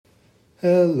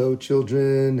Hello,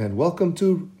 children, and welcome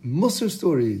to Musar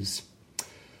Stories.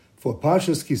 For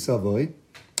Parshas Kisavoy,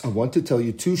 I want to tell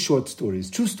you two short stories,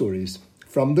 true stories,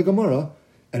 from the Gemara,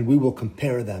 and we will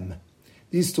compare them.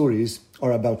 These stories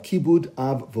are about Kibud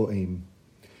Av Vo'im.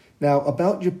 Now,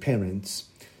 about your parents,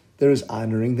 there is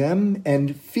honoring them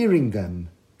and fearing them,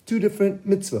 two different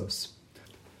mitzvos.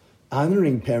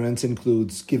 Honoring parents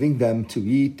includes giving them to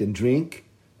eat and drink,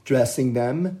 dressing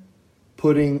them,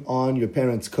 putting on your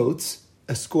parents' coats,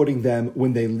 escorting them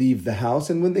when they leave the house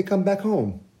and when they come back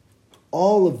home.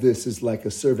 All of this is like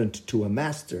a servant to a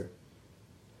master.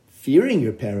 Fearing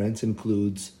your parents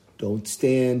includes don't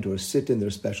stand or sit in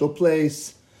their special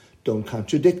place, don't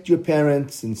contradict your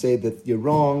parents and say that you're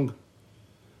wrong.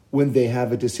 When they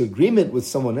have a disagreement with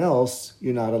someone else,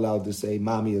 you're not allowed to say,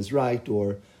 Mommy is right,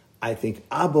 or I think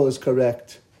Abba is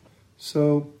correct.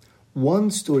 So, one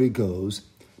story goes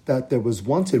that there was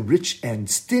once a rich and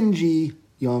stingy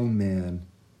young man.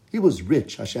 He was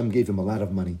rich. Hashem gave him a lot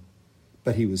of money.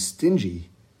 But he was stingy.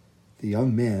 The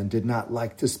young man did not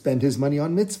like to spend his money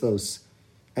on mitzvos,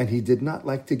 and he did not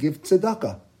like to give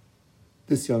tzedakah.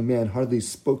 This young man hardly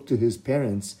spoke to his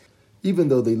parents, even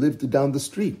though they lived down the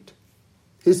street.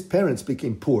 His parents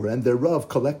became poor, and their Rav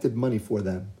collected money for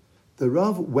them. The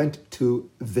Rav went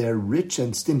to their rich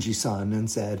and stingy son and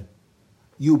said,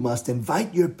 "You must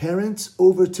invite your parents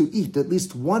over to eat at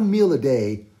least one meal a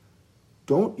day.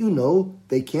 Don't you know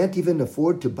they can't even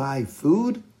afford to buy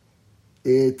food?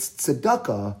 It's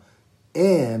tzedakah,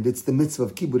 and it's the mitzvah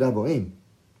of Kibud Av Vo'im."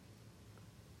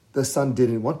 The son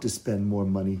didn't want to spend more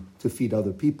money to feed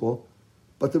other people,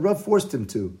 but the Rav forced him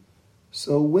to.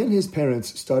 So when his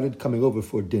parents started coming over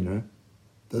for dinner,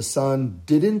 the son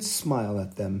didn't smile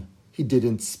at them, he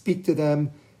didn't speak to them,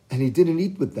 and he didn't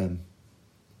eat with them.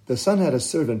 The son had a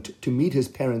servant to meet his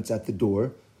parents at the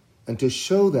door and to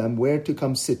show them where to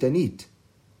come sit and eat.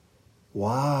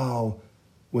 Wow!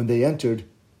 When they entered,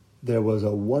 there was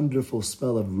a wonderful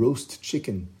smell of roast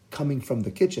chicken coming from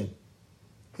the kitchen.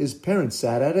 His parents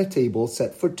sat at a table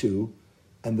set for two,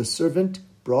 and the servant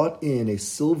brought in a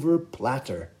silver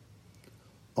platter.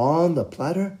 On the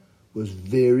platter was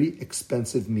very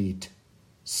expensive meat,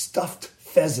 stuffed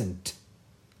pheasant,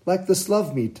 like the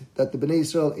slav meat that the Bnei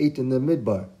Israel ate in the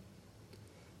Midbar.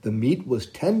 The meat was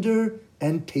tender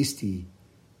and tasty,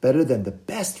 better than the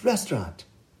best restaurant.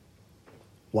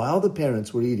 While the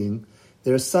parents were eating,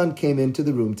 their son came into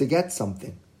the room to get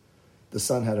something. The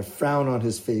son had a frown on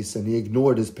his face and he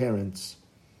ignored his parents.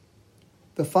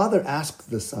 The father asked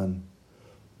the son,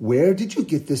 "Where did you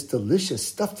get this delicious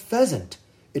stuffed pheasant?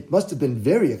 It must have been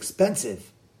very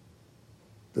expensive."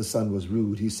 The son was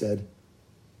rude. He said,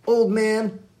 "Old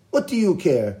man, what do you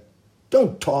care?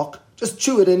 Don't talk, just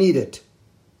chew it and eat it."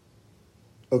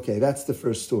 Okay, that's the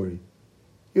first story.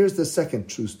 Here's the second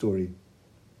true story.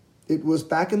 It was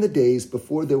back in the days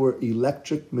before there were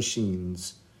electric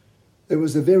machines. There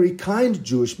was a very kind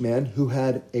Jewish man who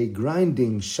had a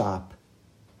grinding shop.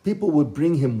 People would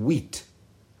bring him wheat.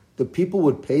 The people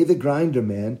would pay the grinder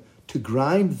man to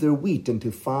grind their wheat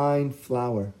into fine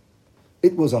flour.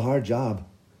 It was a hard job,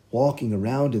 walking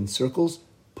around in circles,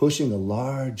 pushing a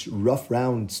large, rough,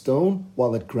 round stone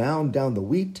while it ground down the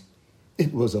wheat.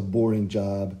 It was a boring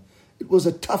job. It was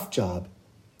a tough job.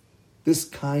 This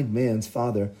kind man's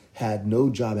father had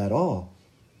no job at all.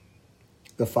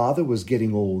 The father was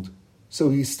getting old, so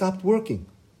he stopped working.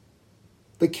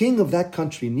 The king of that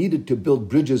country needed to build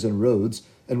bridges and roads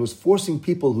and was forcing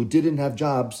people who didn't have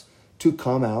jobs to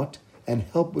come out and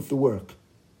help with the work.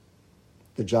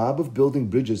 The job of building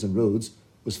bridges and roads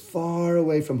was far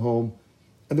away from home,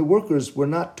 and the workers were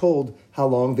not told how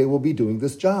long they will be doing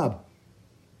this job.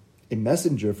 A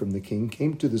messenger from the king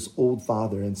came to this old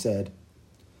father and said,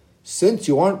 "Since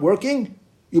you aren't working,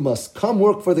 you must come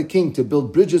work for the king to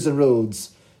build bridges and roads.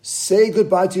 Say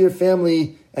goodbye to your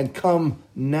family and come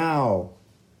now."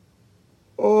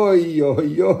 Oy,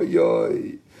 oy, oy,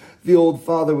 oy. The old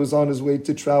father was on his way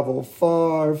to travel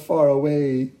far, far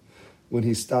away when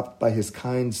he stopped by his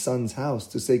kind son's house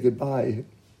to say goodbye.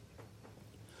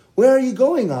 "Where are you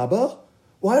going, Abba?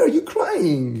 Why are you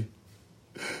crying?"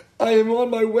 "I am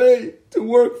on my way to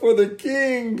work for the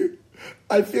king.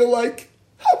 I feel like,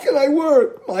 how can I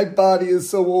work? My body is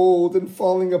so old and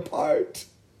falling apart.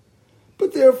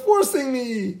 But they are forcing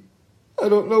me. I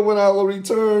don't know when I will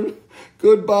return.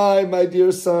 Goodbye, my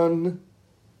dear son."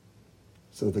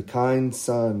 So the kind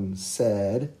son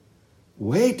said,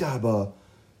 "Wait, Abba,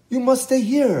 you must stay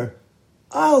here.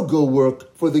 I'll go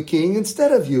work for the king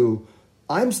instead of you.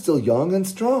 I'm still young and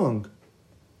strong."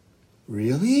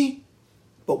 "Really?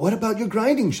 But what about your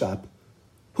grinding shop?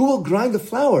 Who will grind the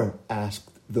flour?" asked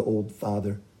the old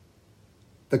father.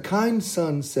 The kind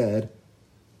son said,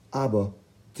 Abba,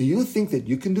 do you think that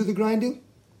you can do the grinding?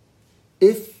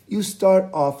 If you start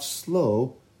off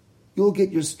slow, you'll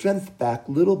get your strength back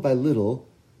little by little,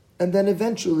 and then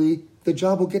eventually the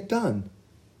job will get done.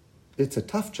 It's a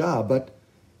tough job, but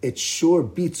it sure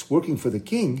beats working for the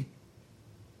king.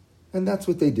 And that's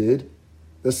what they did.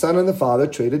 The son and the father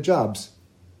traded jobs.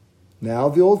 Now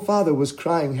the old father was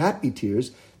crying happy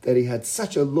tears that he had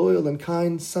such a loyal and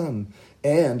kind son,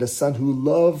 and a son who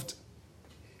loved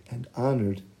and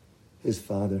honored his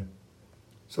father.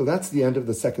 So that's the end of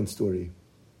the second story.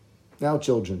 Now,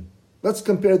 children, let's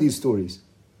compare these stories.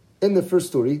 In the first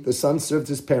story, the son served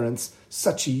his parents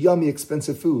such yummy,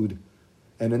 expensive food.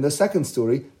 And in the second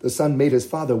story, the son made his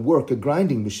father work a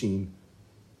grinding machine.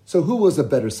 So who was a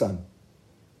better son?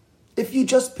 If you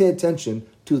just pay attention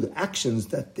to the actions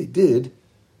that they did,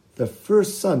 the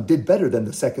first son did better than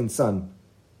the second son.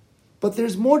 But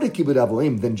there's more to Kibbud Av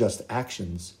V'Em than just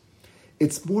actions.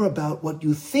 It's more about what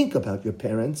you think about your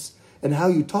parents and how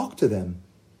you talk to them.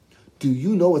 Do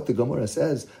you know what the Gemara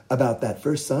says about that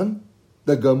first son?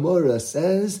 The Gemara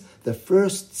says the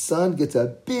first son gets a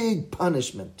big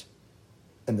punishment,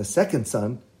 and the second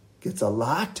son gets a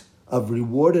lot of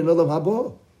reward in Olam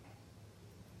Haba.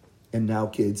 And now,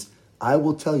 kids, I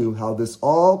will tell you how this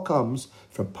all comes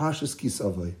from Parshas Ki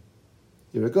Savo.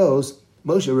 Here it goes.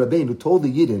 Moshe Rabbeinu told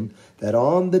the Yidden that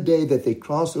on the day that they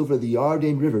cross over the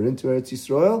Yarden River into Eretz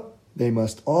Yisrael, they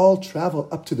must all travel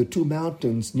up to the two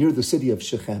mountains near the city of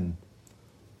Shechem.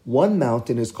 One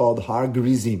mountain is called Har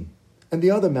Gerizim, and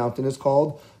the other mountain is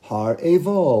called Har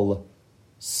Evol.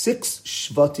 6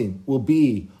 Shvatim will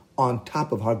be on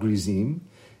top of Har Gerizim,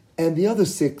 and the other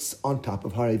 6 on top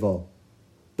of Har Evol.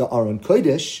 The Aron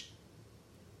Kodesh,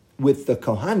 with the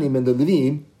Kohanim and the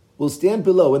Levim, will stand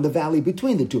below in the valley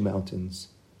between the two mountains.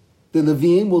 The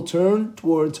Levim will turn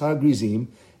towards Har Gerizim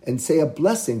and say a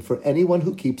blessing for anyone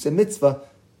who keeps a mitzvah,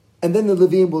 and then the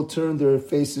Levim will turn their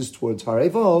faces towards Har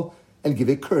Evol and give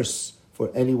a curse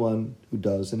for anyone who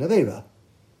does an Aveira.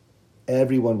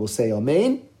 Everyone will say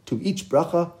Amen to each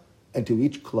bracha and to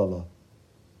each klala.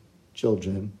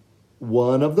 Children,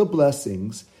 one of the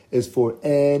blessings is for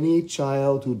any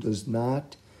child who does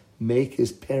not make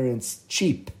his parents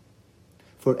cheap.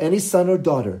 For any son or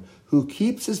daughter who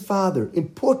keeps his father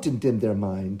important in their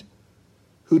mind,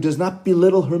 who does not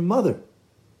belittle her mother,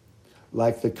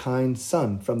 like the kind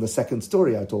son from the second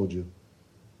story I told you.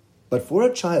 But for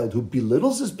a child who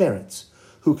belittles his parents,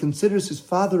 who considers his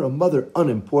father or mother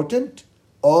unimportant,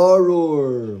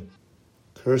 Arur,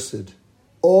 cursed.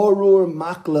 Arur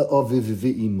makla oviv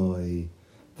v'imoi.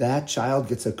 That child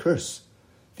gets a curse.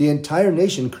 The entire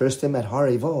nation cursed him at Har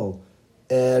Evol.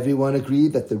 Everyone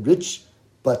agreed that the rich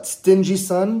but stingy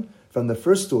son from the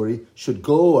first story should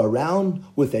go around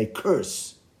with a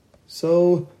curse.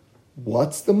 So,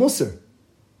 what's the musar?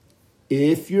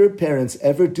 If your parents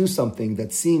ever do something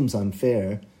that seems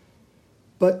unfair,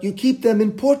 but you keep them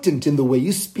important in the way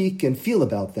you speak and feel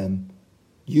about them,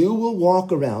 you will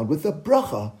walk around with a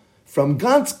bracha from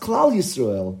Gantz Klal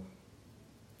Yisrael.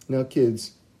 Now,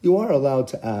 kids, you are allowed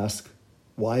to ask,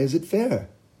 why is it fair?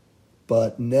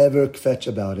 But never kvetch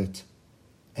about it.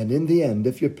 And in the end,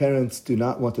 if your parents do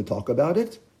not want to talk about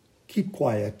it, keep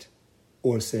quiet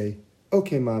or say,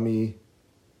 okay, mommy,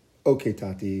 okay,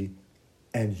 tati,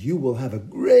 and you will have a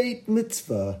great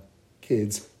mitzvah.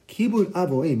 Kids, Kibbud Av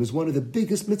V'Em is one of the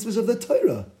biggest mitzvahs of the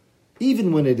Torah,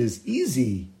 even when it is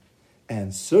easy,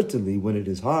 and certainly when it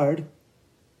is hard.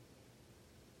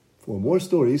 For more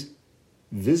stories,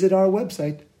 visit our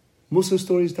website,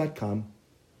 musarstories.com.